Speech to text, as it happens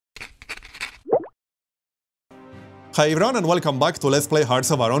Hi everyone and welcome back to Let's Play Hearts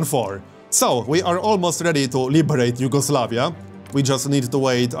of Iron 4. So, we are almost ready to liberate Yugoslavia. We just need to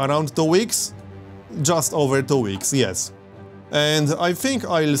wait around 2 weeks? Just over 2 weeks, yes. And I think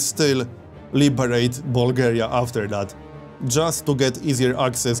I'll still liberate Bulgaria after that, just to get easier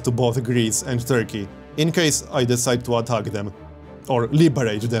access to both Greece and Turkey, in case I decide to attack them. Or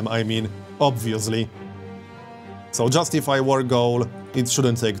liberate them, I mean, obviously. So justify war goal, it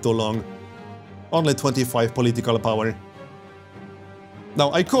shouldn't take too long. Only 25 political power.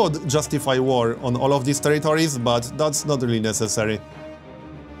 Now, I could justify war on all of these territories, but that's not really necessary.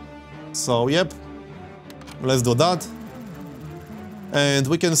 So, yep, let's do that. And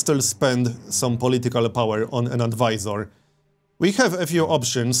we can still spend some political power on an advisor. We have a few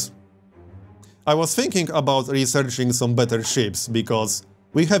options. I was thinking about researching some better ships, because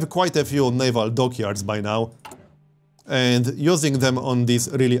we have quite a few naval dockyards by now. And using them on these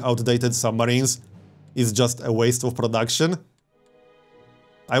really outdated submarines is just a waste of production.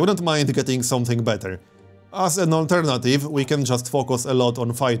 I wouldn't mind getting something better. As an alternative, we can just focus a lot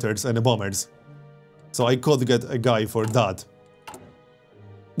on fighters and bombers. So I could get a guy for that.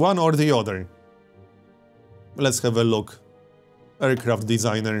 One or the other. Let's have a look. Aircraft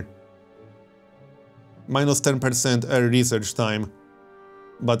designer. Minus 10% air research time.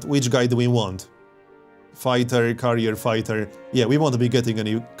 But which guy do we want? Fighter, carrier fighter. Yeah, we won't be getting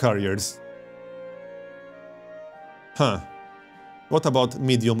any carriers. Huh. What about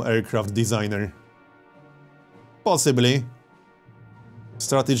medium aircraft designer? Possibly.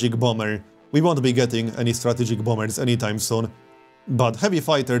 Strategic bomber. We won't be getting any strategic bombers anytime soon. But heavy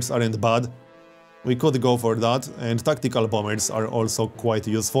fighters aren't bad. We could go for that, and tactical bombers are also quite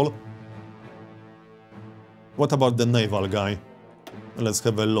useful. What about the naval guy? Let's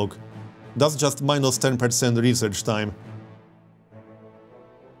have a look. That's just minus 10% research time.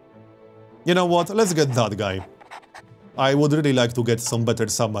 You know what, let's get that guy. I would really like to get some better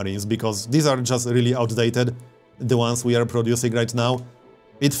submarines, because these are just really outdated, the ones we are producing right now.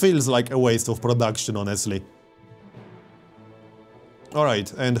 It feels like a waste of production, honestly.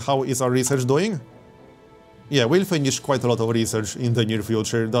 Alright, and how is our research doing? Yeah, we'll finish quite a lot of research in the near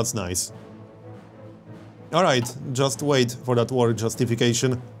future, that's nice. Alright, just wait for that war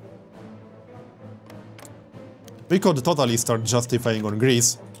justification. We could totally start justifying on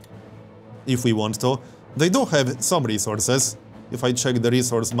Greece, if we want to. They do have some resources. If I check the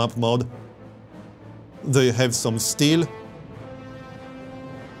resource map mode, they have some steel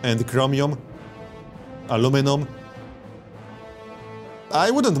and chromium, aluminum. I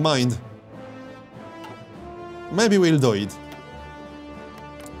wouldn't mind. Maybe we'll do it.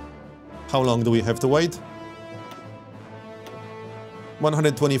 How long do we have to wait?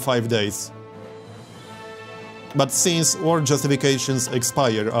 125 days. But since war justifications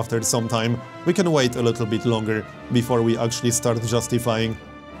expire after some time, we can wait a little bit longer before we actually start justifying.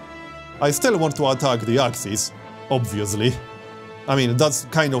 I still want to attack the Axis, obviously. I mean, that's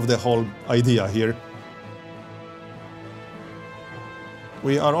kind of the whole idea here.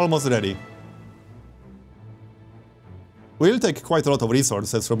 We are almost ready. We'll take quite a lot of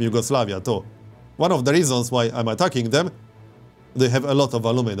resources from Yugoslavia too. One of the reasons why I'm attacking them, they have a lot of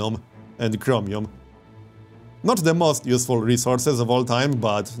aluminum and chromium. Not the most useful resources of all time,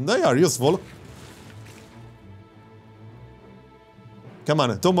 but they are useful. Come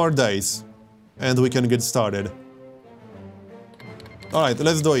on, 2 more days, and we can get started. Alright,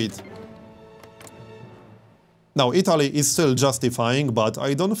 let's do it. Now, Italy is still justifying, but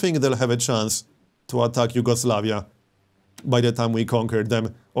I don't think they'll have a chance to attack Yugoslavia by the time we conquer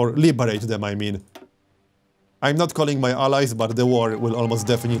them, or liberate them, I mean. I'm not calling my allies, but the war will almost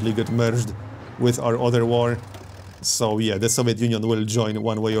definitely get merged with our other war. So yeah, the Soviet Union will join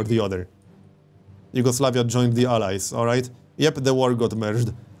one way or the other. Yugoslavia joined the Allies, alright? Yep, the war got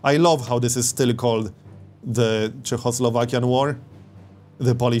merged. I love how this is still called the Czechoslovakian War.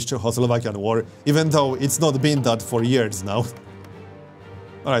 The Polish-Czechoslovakian War, even though it's not been that for years now.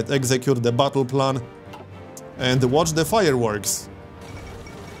 Alright, execute the battle plan. And watch the fireworks.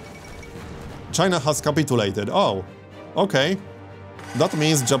 China has capitulated. Oh, okay. That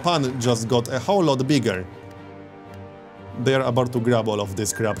means Japan just got a whole lot bigger. They are about to grab all of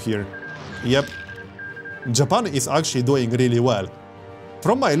this crap here. Yep. Japan is actually doing really well.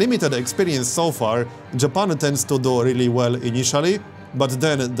 From my limited experience so far, Japan tends to do really well initially, but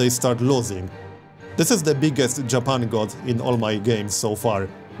then they start losing. This is the biggest Japan got in all my games so far,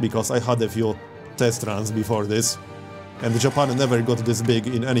 because I had a few test runs before this, and Japan never got this big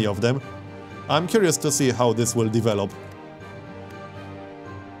in any of them. I'm curious to see how this will develop.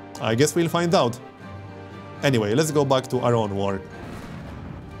 I guess we'll find out. Anyway, let's go back to our own war.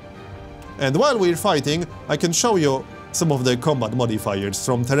 And while we're fighting, I can show you some of the combat modifiers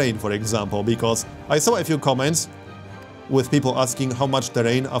from terrain, for example, because I saw a few comments with people asking how much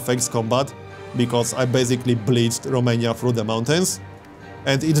terrain affects combat, because I basically bleached Romania through the mountains.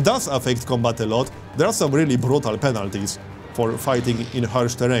 And it does affect combat a lot. There are some really brutal penalties for fighting in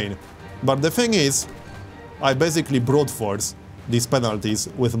harsh terrain. But the thing is, I basically brute force these penalties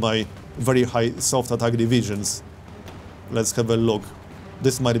with my very high soft attack divisions. Let's have a look.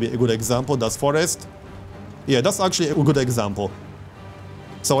 This might be a good example. That's forest. Yeah, that's actually a good example.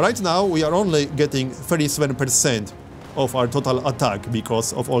 So right now we are only getting 37% of our total attack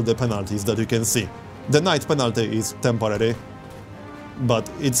because of all the penalties that you can see. The night penalty is temporary, but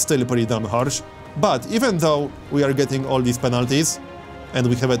it's still pretty damn harsh. But even though we are getting all these penalties, and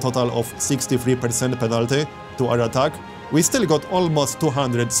we have a total of 63% penalty to our attack, we still got almost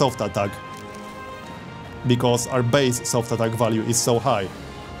 200 soft attack, because our base soft attack value is so high.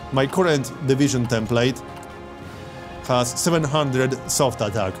 My current division template has 700 soft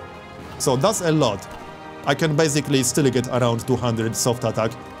attack, so that's a lot. I can basically still get around 200 soft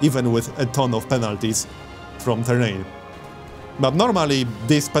attack, even with a ton of penalties from terrain. But normally,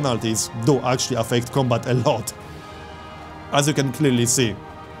 these penalties do actually affect combat a lot, as you can clearly see.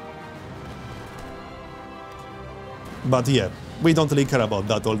 But yeah, we don't really care about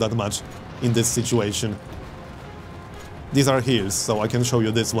that all that much in this situation. These are hills, so I can show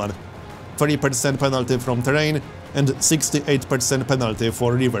you this one. 30% penalty from terrain and 68% penalty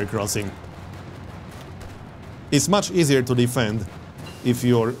for river crossing. It's much easier to defend if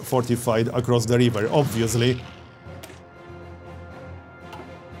you're fortified across the river, obviously.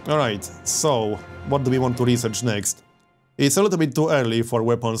 Alright, so what do we want to research next? It's a little bit too early for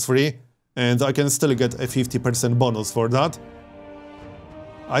weapons 3, and I can still get a 50% bonus for that.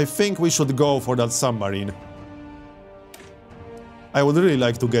 I think we should go for that submarine. I would really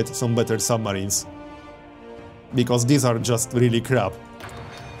like to get some better submarines, because these are just really crap.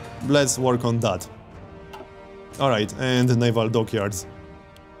 Let's work on that. Alright, and naval dockyards.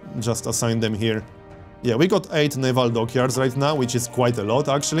 Just assign them here. Yeah, we got 8 naval dockyards right now, which is quite a lot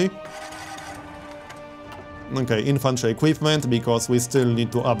actually. Okay, infantry equipment, because we still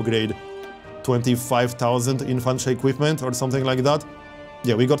need to upgrade 25,000 infantry equipment or something like that.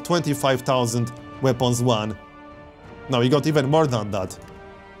 Yeah, we got 25,000 weapons 1. Now we got even more than that.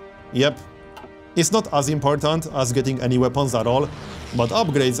 Yep. It's not as important as getting any weapons at all, but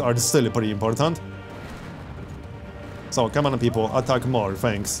upgrades are still pretty important. So, come on people, attack more,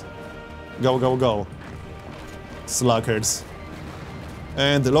 thanks. Go, go, go. Slackers.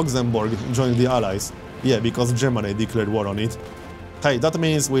 And Luxembourg joined the Allies. Yeah, because Germany declared war on it. Hey, that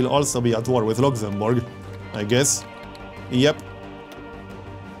means we'll also be at war with Luxembourg, I guess. Yep.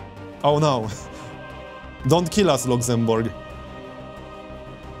 Oh no. Don't kill us, Luxembourg.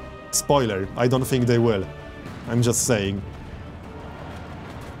 Spoiler, I don't think they will. I'm just saying.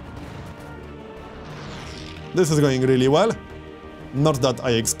 This is going really well. Not that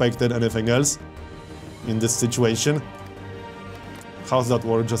I expected anything else in this situation. How's that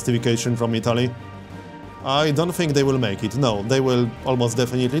war justification from Italy? I don't think they will make it. No, they will almost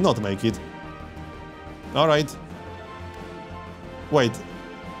definitely not make it. Alright. Wait.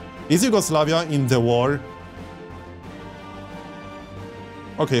 Is Yugoslavia in the war?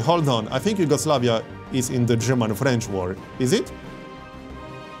 Okay, hold on. I think Yugoslavia is in the German-French war. Is it?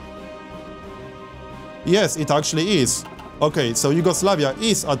 Yes, it actually is. Okay, so Yugoslavia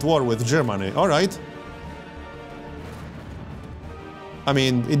is at war with Germany. Alright. I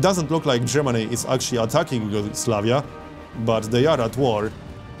mean, it doesn't look like Germany is actually attacking Yugoslavia, but they are at war.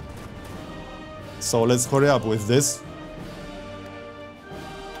 So let's hurry up with this.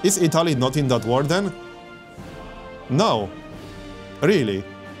 Is Italy not in that war then? No. Really?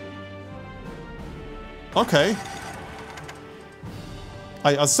 Okay.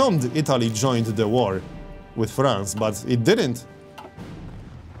 I assumed Italy joined the war with France, but it didn't.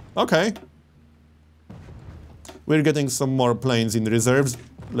 Okay. We're getting some more planes in reserves.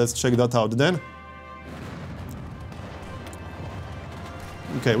 Let's check that out then.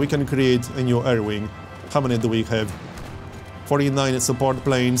 Okay, we can create a new air wing. How many do we have? 49 support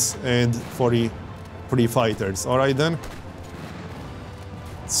planes and 43 fighters. Alright then.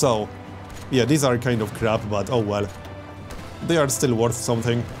 So, yeah, these are kind of crap, but oh well. They are still worth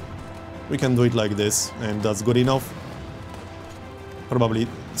something. We can do it like this, and that's good enough. Probably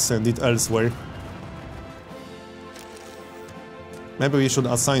send it elsewhere. Maybe we should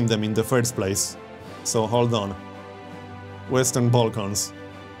assign them in the first place. So, hold on. Western Balkans.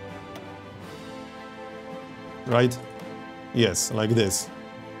 Right? Yes, like this.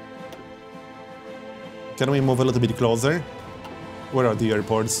 Can we move a little bit closer? Where are the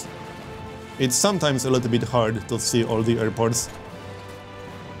airports? It's sometimes a little bit hard to see all the airports.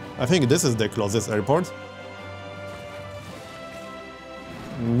 I think this is the closest airport.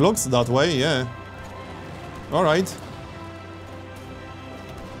 Looks that way, yeah. Alright.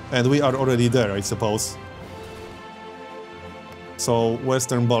 And we are already there, I suppose. So,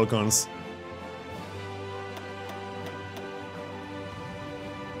 Western Balkans.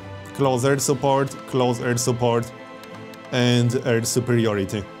 Close air support, and air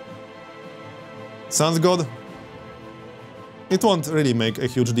superiority. Sounds good. It won't really make a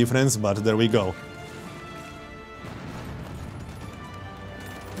huge difference, but there we go.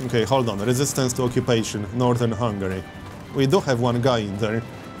 Okay, hold on. Resistance to occupation, Northern Hungary. We do have one guy in there.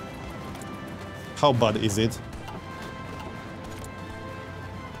 How bad is it?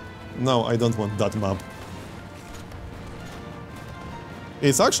 No, I don't want that map.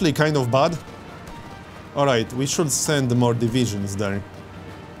 It's actually kind of bad. Alright, we should send more divisions there.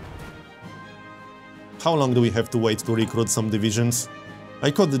 How long do we have to wait to recruit some divisions? I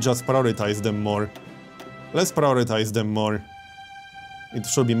could just prioritize them more. Let's prioritize them more. It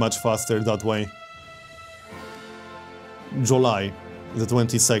should be much faster that way. July, the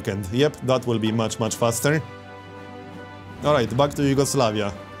 22nd. Yep, that will be much faster. Alright, back to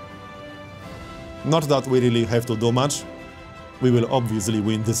Yugoslavia. Not that we really have to do much. We will obviously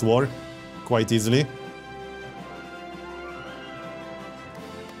win this war quite easily.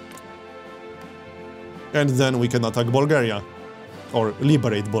 And then we can attack Bulgaria. Or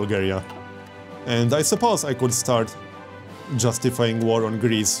liberate Bulgaria. And I suppose I could start justifying war on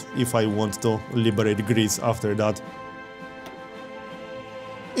Greece if I want to liberate Greece after that.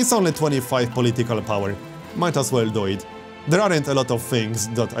 It's only 25 political power. Might as well do it. There aren't a lot of things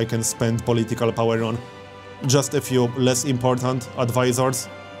that I can spend political power on. Just a few less important advisors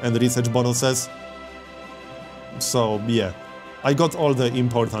and research bonuses. So, yeah. I got all the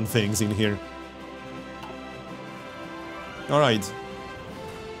important things in here. Alright.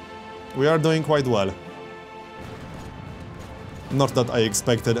 We are doing quite well. Not that I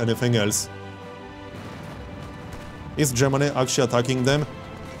expected anything else. Is Germany actually attacking them?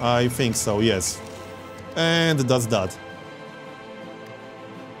 I think so, yes. And that's that.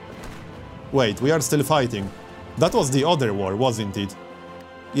 Wait, we are still fighting. That was the other war, wasn't it?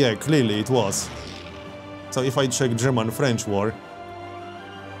 Yeah, clearly it was. So if I check German-French war...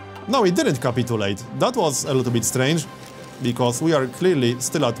 No, it didn't capitulate. That was a little bit strange, because we are clearly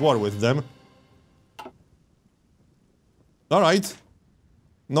still at war with them. Alright.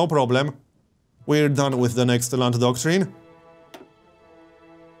 No problem. We're done with the next land doctrine.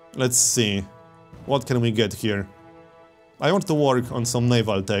 Let's see. What can we get here? I want to work on some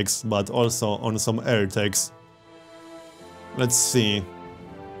naval techs, but also on some air techs. Let's see.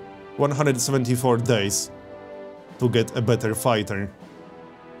 174 days to get a better fighter.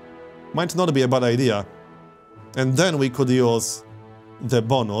 Might not be a bad idea. And then we could use the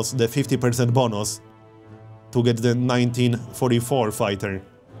bonus, the 50% bonus, to get the 1944 fighter.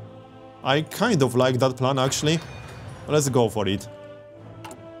 I kind of like that plan, actually. Let's go for it.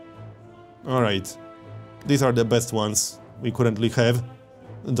 Alright. These are the best ones we currently have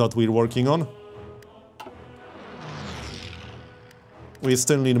that we're working on. We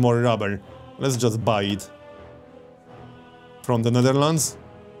still need more rubber. Let's just buy it. From the Netherlands.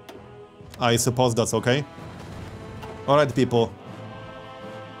 I suppose that's okay. Alright, people.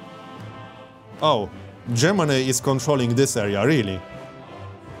 Oh, Germany is controlling this area, really?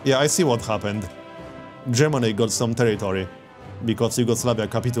 Yeah, I see what happened. Germany got some territory because Yugoslavia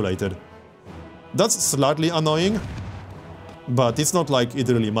capitulated. That's slightly annoying, but it's not like it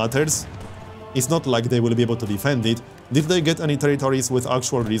really matters. It's not like they will be able to defend it. Did they get any territories with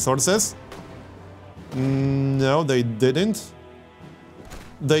actual resources? No, they didn't.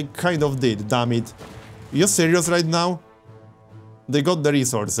 They kind of did, damn it. You serious right now? They got the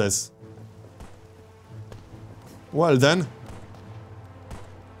resources. Well then.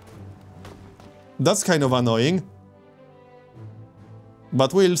 That's kind of annoying.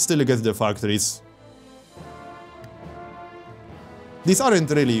 But we'll still get the factories. These aren't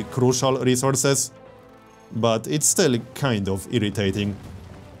really crucial resources, but it's still kind of irritating.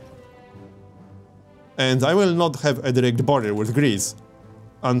 And I will not have a direct border with Greece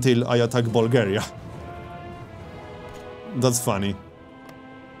until I attack Bulgaria. That's funny.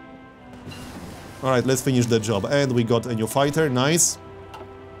 Alright, let's finish the job. And we got a new fighter, nice.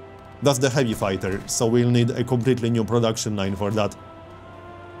 That's the heavy fighter, so we'll need a completely new production line for that.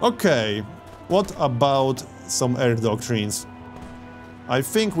 Okay, what about some air doctrines? I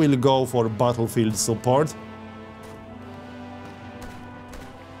think we'll go for battlefield support.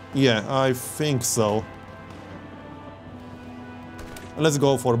 Yeah, I think so. Let's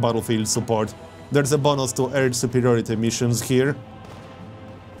go for battlefield support. There's a bonus to air superiority missions here.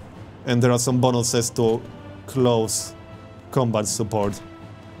 And there are some bonuses to close combat support.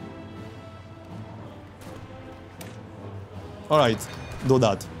 Alright, do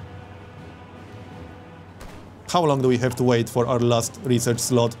that. How long do we have to wait for our last research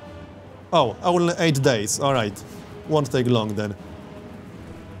slot? Oh, only 8 days, alright. Won't take long then.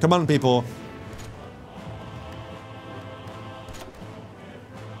 Come on, people.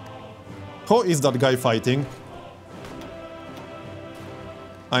 Who is that guy fighting?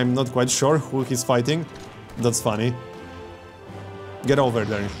 I'm not quite sure who he's fighting. That's funny. Get over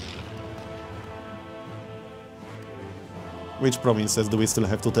there. Which provinces do we still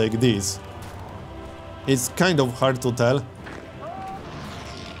have to take? These. It's kind of hard to tell.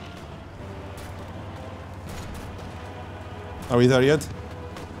 Are we there yet?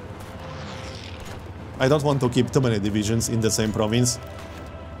 I don't want to keep too many divisions in the same province.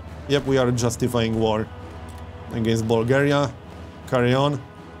 Yep, we are justifying war against Bulgaria. Carry on.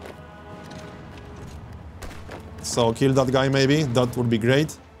 So kill that guy maybe, that would be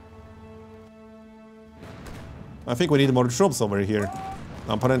great. I think we need more troops over here.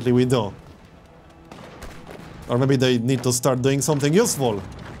 Apparently we do. Or maybe they need to start doing something useful.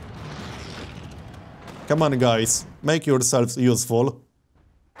 Come on guys, make yourselves useful.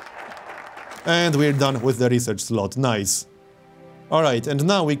 And we're done with the research slot, nice. Alright, and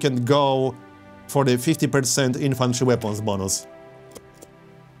now we can go for the 50% infantry weapons bonus.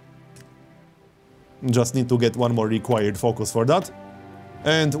 Just need to get one more required focus for that.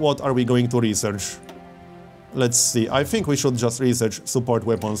 And what are we going to research? Let's see, I think we should just research support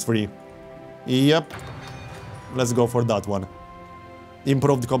weapons 3. Yep. Let's go for that one.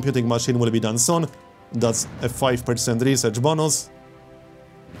 Improved computing machine will be done soon. That's a 5% research bonus.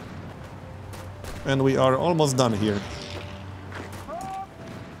 And we are almost done here.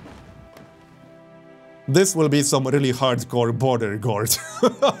 This will be some really hardcore border guard.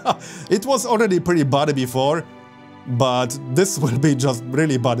 It was already pretty bad before, but this will be just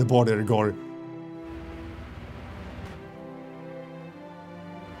really bad border guard.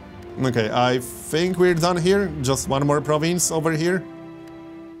 Okay, I think we're done here. Just one more province over here.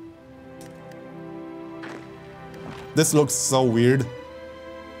 This looks so weird.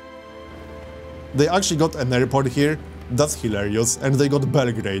 They actually got an airport here. That's hilarious. And they got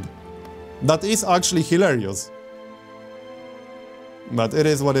Belgrade. That is actually hilarious. But it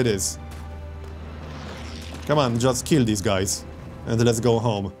is what it is. Come on, just kill these guys. And let's go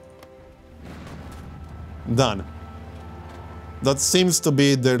home. Done. That seems to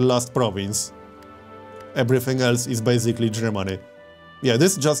be their last province. Everything else is basically Germany. Yeah,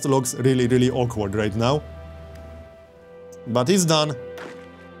 this just looks really, really awkward right now. But it's done.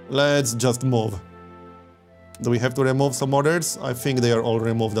 Let's just move. Do we have to remove some orders? I think they are all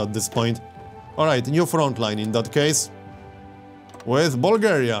removed at this point. Alright, new front line in that case. With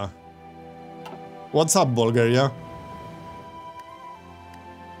Bulgaria. What's up, Bulgaria?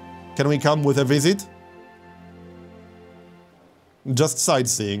 Can we come with a visit? Just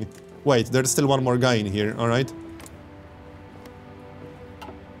sightseeing. Wait, there's still one more guy in here, alright?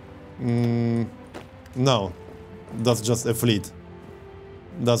 No. That's just a fleet.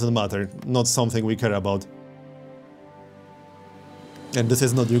 Doesn't matter. Not something we care about. And this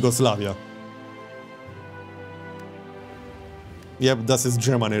is not Yugoslavia. Yep, this is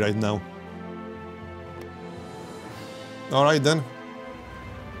Germany right now. Alright then.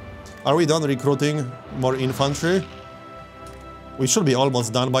 Are we done recruiting more infantry? We should be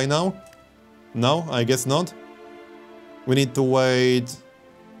almost done by now. No, I guess not. We need to wait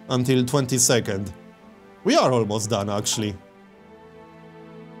until 22nd. We are almost done, actually.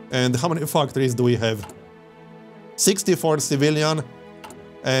 And how many factories do we have? 64 civilian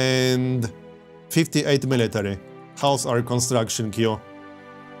and 58 military. How's our construction queue?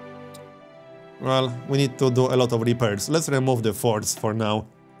 Well, we need to do a lot of repairs. Let's remove the forts for now.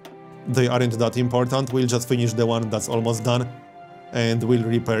 They aren't that important. We'll just finish the one that's almost done. And we'll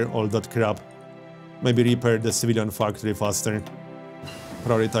repair all that crap. Maybe repair the civilian factory faster.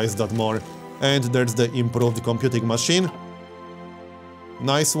 Prioritize that more. And there's the improved computing machine.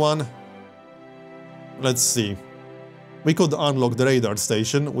 Nice one. Let's see. We could unlock the radar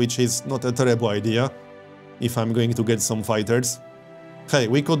station, which is not a terrible idea. If I'm going to get some fighters. Hey,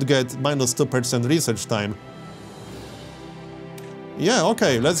 we could get -2% research time. Yeah,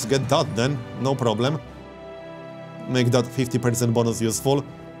 okay, let's get that then. No problem. Make that 50% bonus useful.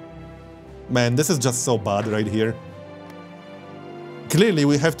 Man, this is just so bad right here. Clearly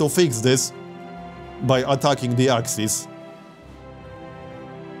we have to fix this by attacking the Axis.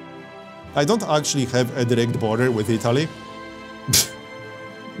 I don't actually have a direct border with Italy.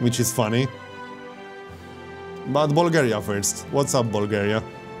 which is funny. But Bulgaria first. What's up, Bulgaria?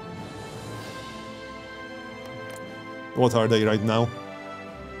 What are they right now?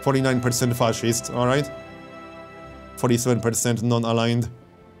 49% fascist, alright. 47% non-aligned.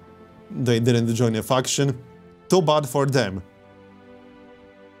 They didn't join a faction. Too bad for them.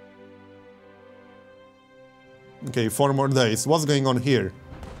 Okay, 4 more days. What's going on here?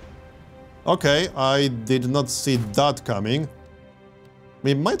 Okay, I did not see that coming.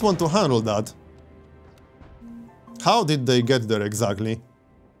 We might want to handle that. How did they get there exactly?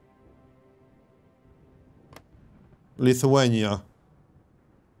 Lithuania.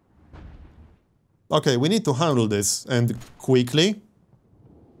 Okay, we need to handle this, and quickly.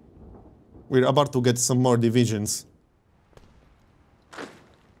 We're about to get some more divisions.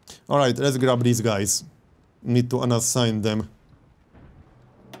 Alright, let's grab these guys. Need to unassign them.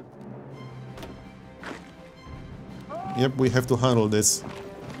 Yep, we have to handle this.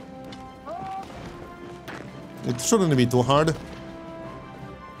 It shouldn't be too hard.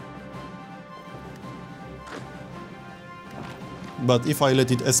 But if I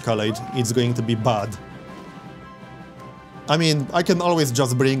let it escalate, it's going to be bad. I mean, I can always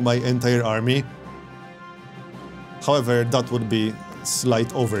just bring my entire army. However, that would be slight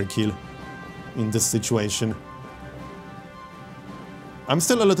overkill in this situation. I'm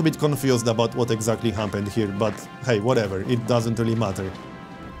still a little bit confused about what exactly happened here, but hey, whatever, it doesn't really matter.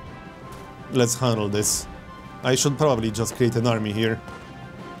 Let's handle this. I should probably just create an army here,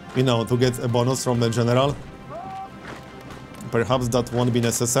 you know, to get a bonus from the general. Perhaps that won't be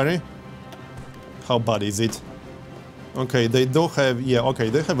necessary. How bad is it? Okay, they do have... yeah, okay,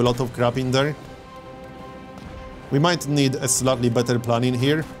 they have a lot of crap in there. We might need a slightly better plan in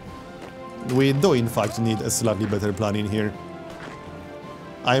here. We do, in fact, need a slightly better plan in here.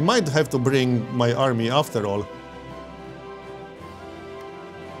 I might have to bring my army after all.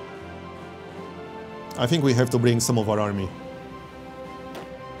 I think we have to bring some of our army.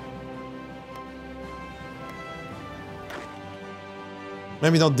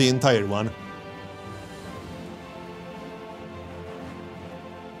 Maybe not the entire one.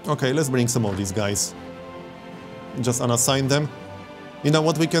 Okay, let's bring some of these guys. Just unassign them. You know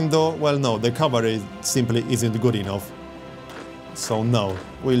what we can do? Well, no, the cavalry simply isn't good enough. So no,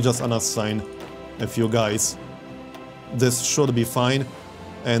 we'll just unassign a few guys. This should be fine.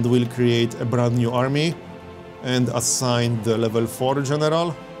 And we'll create a brand new army. And assign the level 4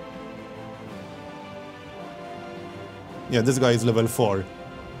 general. Yeah, this guy is level 4.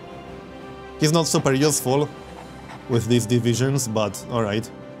 He's not super useful with these divisions, but alright.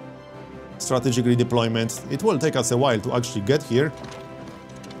 Strategic redeployment. It will take us a while to actually get here.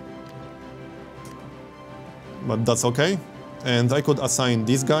 But that's okay. And I could assign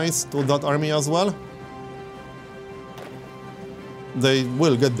these guys to that army as well. They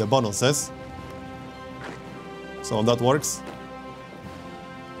will get the bonuses. So that works.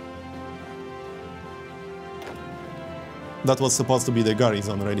 That was supposed to be the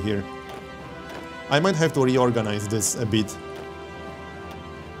garrison right here. I might have to reorganize this a bit.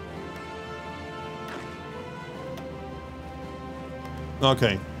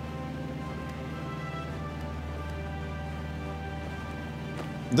 Okay.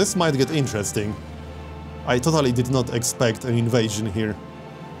 This might get interesting. I totally did not expect an invasion here.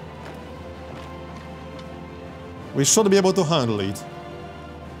 We should be able to handle it.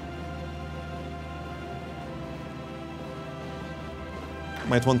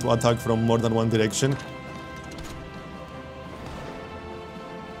 Might want to attack from more than one direction.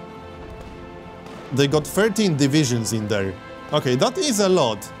 They got 13 divisions in there. Okay, that is a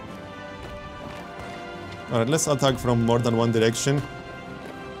lot. Alright, let's attack from more than one direction.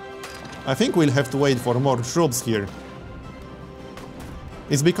 I think we'll have to wait for more troops here.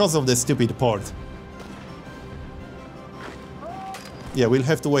 It's because of the stupid port. Yeah, we'll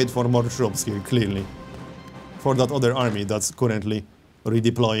have to wait for more troops here, clearly. For that other army that's currently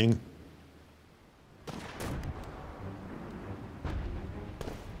redeploying.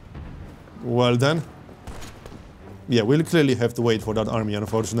 Well then. Yeah, we'll clearly have to wait for that army,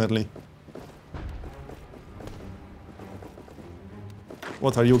 unfortunately.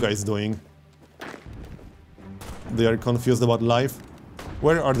 What are you guys doing? They are confused about life.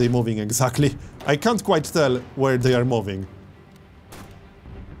 Where are they moving exactly? I can't quite tell where they are moving.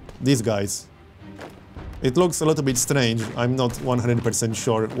 These guys. It looks a little bit strange. I'm not 100%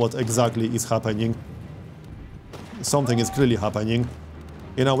 sure what exactly is happening. Something is clearly happening.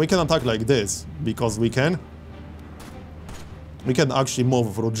 You know, we can attack like this, because we can. We can actually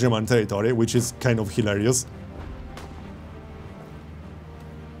move through German territory, which is kind of hilarious.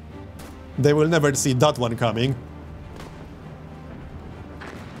 They will never see that one coming.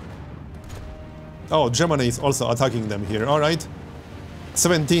 Oh, Germany is also attacking them here, alright.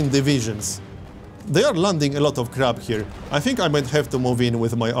 17 divisions. They are landing a lot of crap here. I think I might have to move in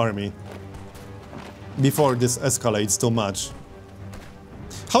with my army before this escalates too much.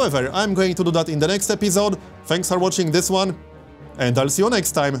 However, I'm going to do that in the next episode. Thanks for watching this one, and I'll see you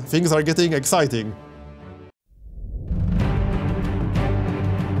next time. Things are getting exciting.